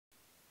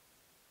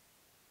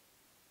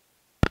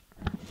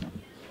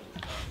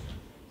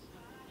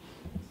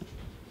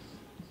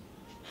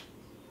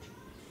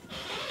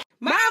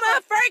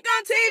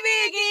on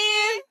TV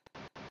again.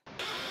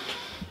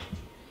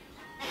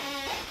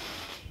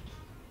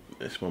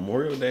 It's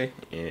Memorial Day,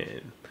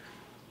 and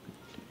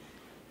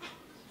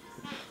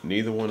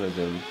neither one of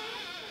them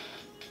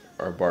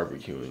are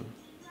barbecuing.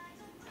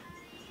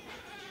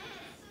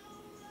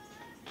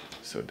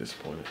 So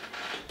disappointed.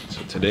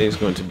 So today is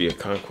going to be a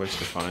conquest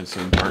to find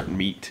some burnt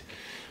meat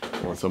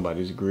on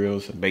somebody's grill,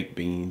 some baked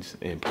beans,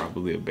 and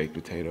probably a baked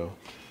potato.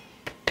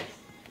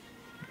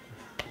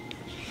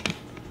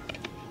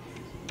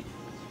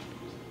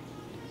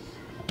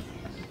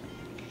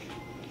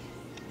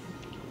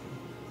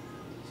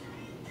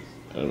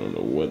 I don't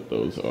know what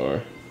those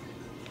are.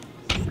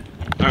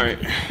 Alright.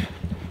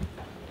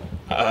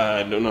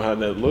 I don't know how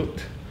that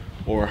looked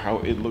or how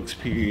it looks,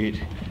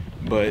 period,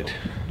 but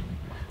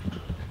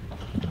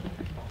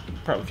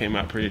probably came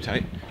out pretty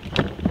tight.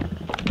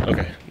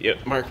 Okay,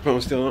 yep,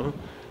 microphone's still on.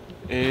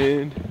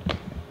 And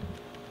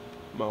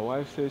my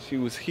wife said she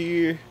was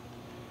here,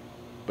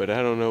 but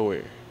I don't know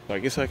where. So I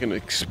guess I can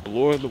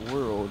explore the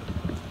world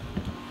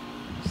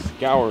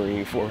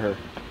scouring for her.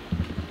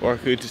 Or I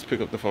could just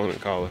pick up the phone and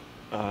call her.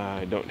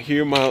 I don't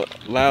hear my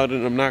loud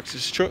and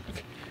obnoxious truck.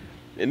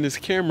 And this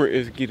camera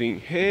is getting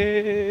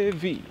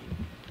heavy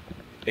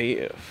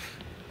AF.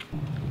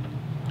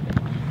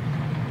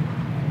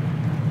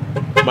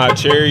 My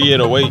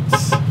chariot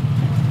awaits.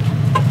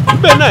 You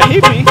better not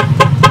hit me.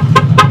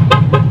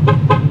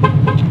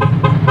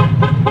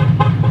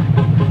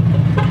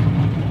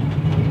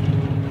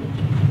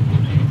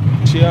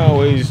 She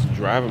always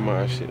driving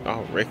my shit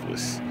all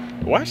reckless.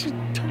 Why she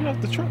turn off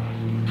the truck?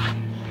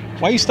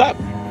 Why you stop?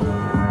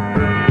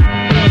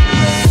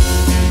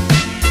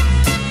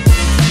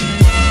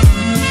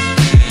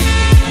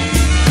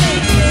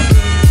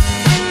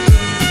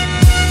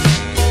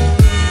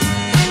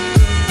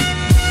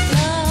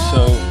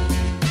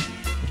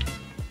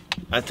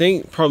 I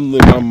think probably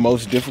my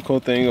most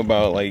difficult thing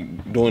about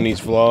like doing these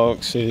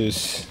vlogs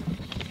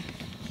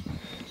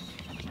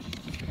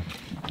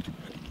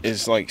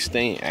is like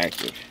staying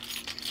active.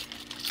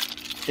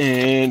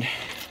 And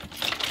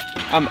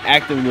I'm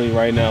actively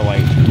right now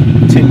like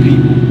 10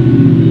 people.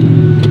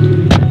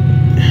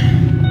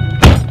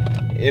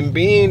 And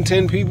being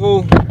 10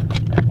 people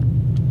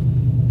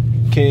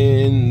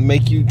can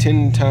make you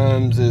 10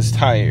 times as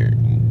tired.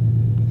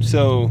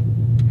 So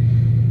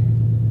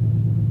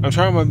I'm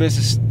trying my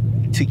best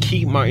to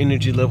keep my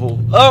energy level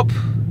up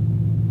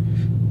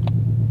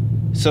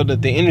so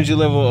that the energy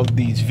level of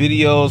these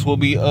videos will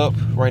be up.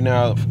 Right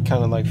now I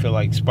kind of like feel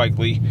like Spike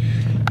Lee,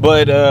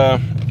 but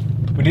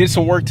we did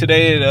some work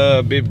today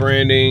at Big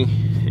Branding,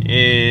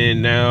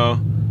 and now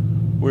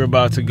we're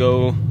about to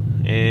go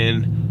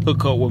and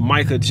hook up with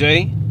Micah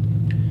J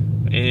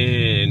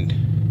and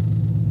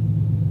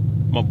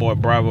my boy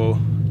Bravo.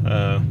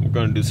 We're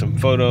gonna do some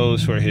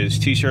photos for his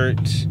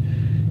t-shirts,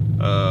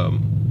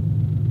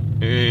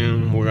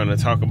 and we're gonna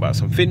talk about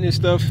some fitness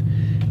stuff,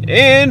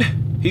 and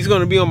he's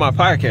gonna be on my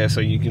podcast, so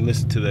you can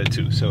listen to that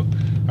too. So,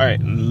 all right,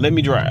 let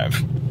me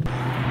drive.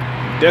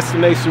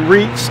 Destination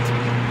reached.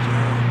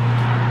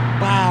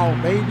 Wow,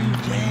 baby,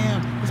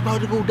 jam! It's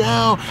about to go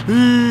down.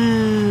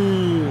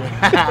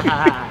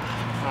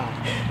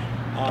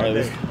 All right,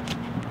 let's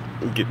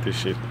get this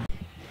shit.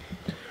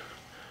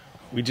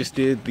 We just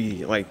did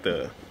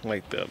the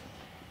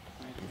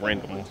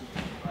random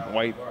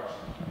white.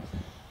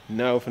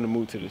 Now we're finna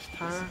move to this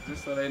time.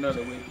 Just so they know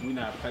that we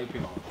not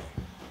piping on.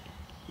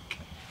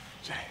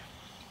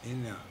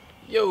 In there.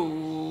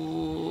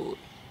 Yo,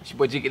 it's your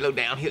boy Jiggy Low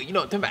downhill. You know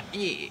what I'm talking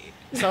about? Yeah.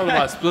 It's all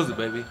about Splizzle,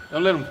 baby.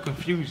 Don't let them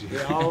confuse you.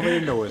 They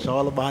already know it's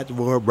all about the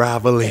boy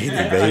Bravo Lady,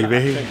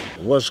 baby.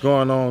 What's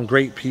going on,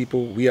 great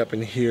people? We up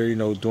in here, you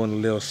know, doing a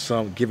little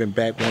something, giving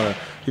back. We wanna,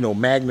 you know,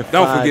 magnify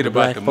Don't forget the about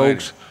black the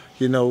folks. money.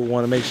 You know,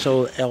 want to make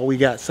sure we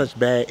got such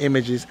bad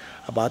images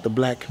about the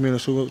black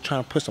community. So we're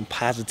trying to put some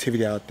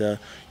positivity out there,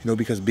 you know,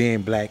 because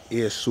being black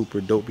is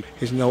super dope.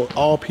 Because, you know,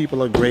 all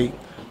people are great,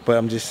 but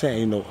I'm just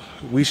saying, you know,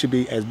 we should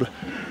be as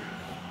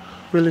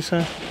really,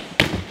 son?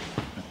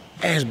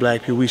 As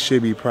black people, we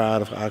should be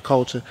proud of our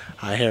culture,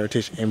 our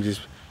heritage, and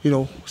just, you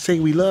know, say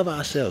we love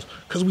ourselves.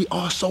 Because we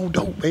are so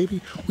dope, baby.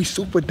 We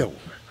super dope.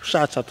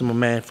 Shouts out to my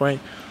man Frank,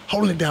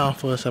 holding it down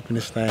for us up in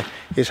this thing.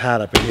 It's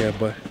hot up in here,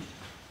 but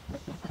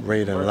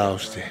Ray done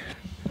lost it.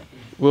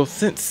 Well,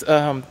 since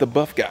the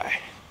buff guy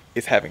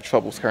is having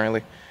troubles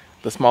currently,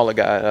 the smaller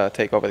guy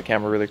take over the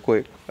camera really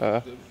quick.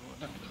 They're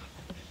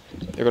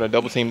gonna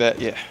double team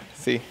that. Yeah,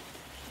 see,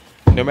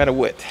 no matter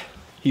what,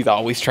 he's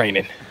always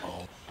training.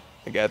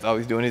 The guy's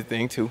always doing his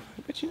thing too.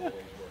 But you know,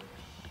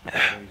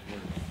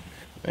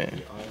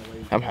 man,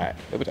 I'm hot.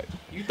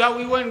 You thought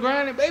we wasn't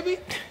grinding, baby?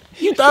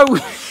 You thought we?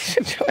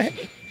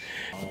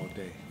 All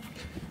day.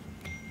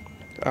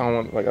 I don't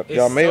want, like,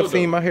 y'all may have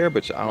seen my hair,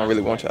 but I don't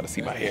really want y'all to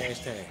see my hair.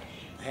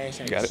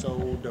 Hashtag Got it?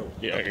 so dope.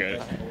 Yeah, I got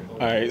it. All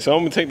right, so I'm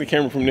gonna take the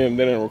camera from them.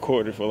 They done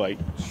recorded for like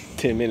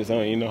 10 minutes. I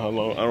don't even know how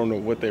long. I don't know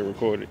what they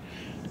recorded.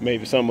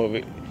 Maybe some of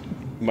it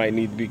might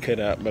need to be cut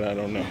out, but I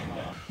don't know.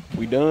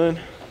 We done.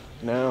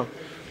 Now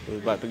we're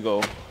about to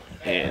go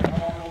and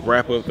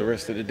wrap up the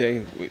rest of the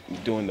day with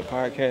doing the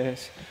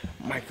podcast.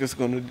 Micah's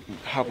gonna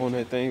hop on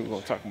that thing. We're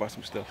gonna talk about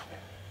some stuff.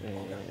 And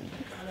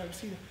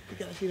You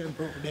gotta see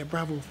that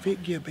Bravo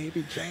fit gear,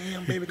 baby.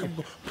 Jam, baby. Come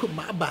on, put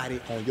my body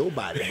on your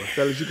body. But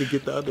fellas, you can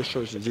get the other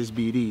shirts and just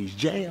be these.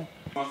 Jam.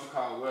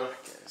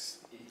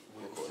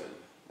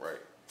 right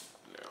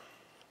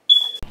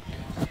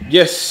now.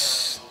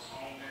 Yes,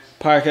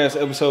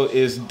 podcast episode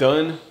is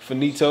done.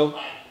 Finito.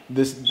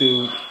 This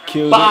dude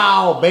killed it.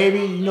 Bow, baby.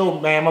 You know,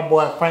 man, my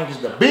boy Frank is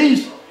the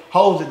beast.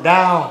 Holds it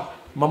down.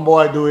 My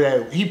boy do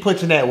that. He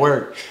puts in that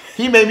work.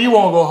 He made me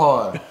want to go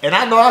hard. And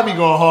I know I be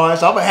going hard,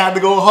 so I'm going to have to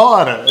go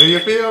harder. You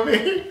feel me?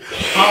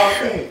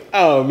 Okay.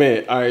 Oh,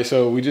 man. All right,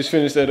 so we just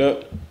finished that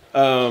up.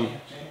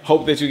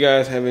 Hope that you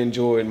guys have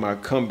enjoyed my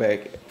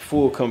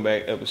full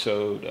comeback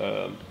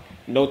episode.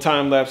 No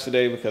time lapse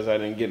today because I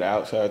didn't get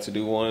outside to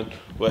do one.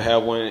 We'll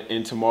have one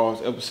in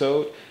tomorrow's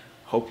episode.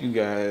 Hope you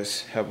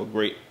guys have a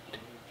great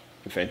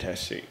and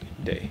fantastic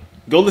day.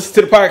 Go listen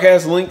to the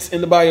podcast. Links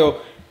in the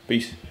bio.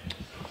 Peace.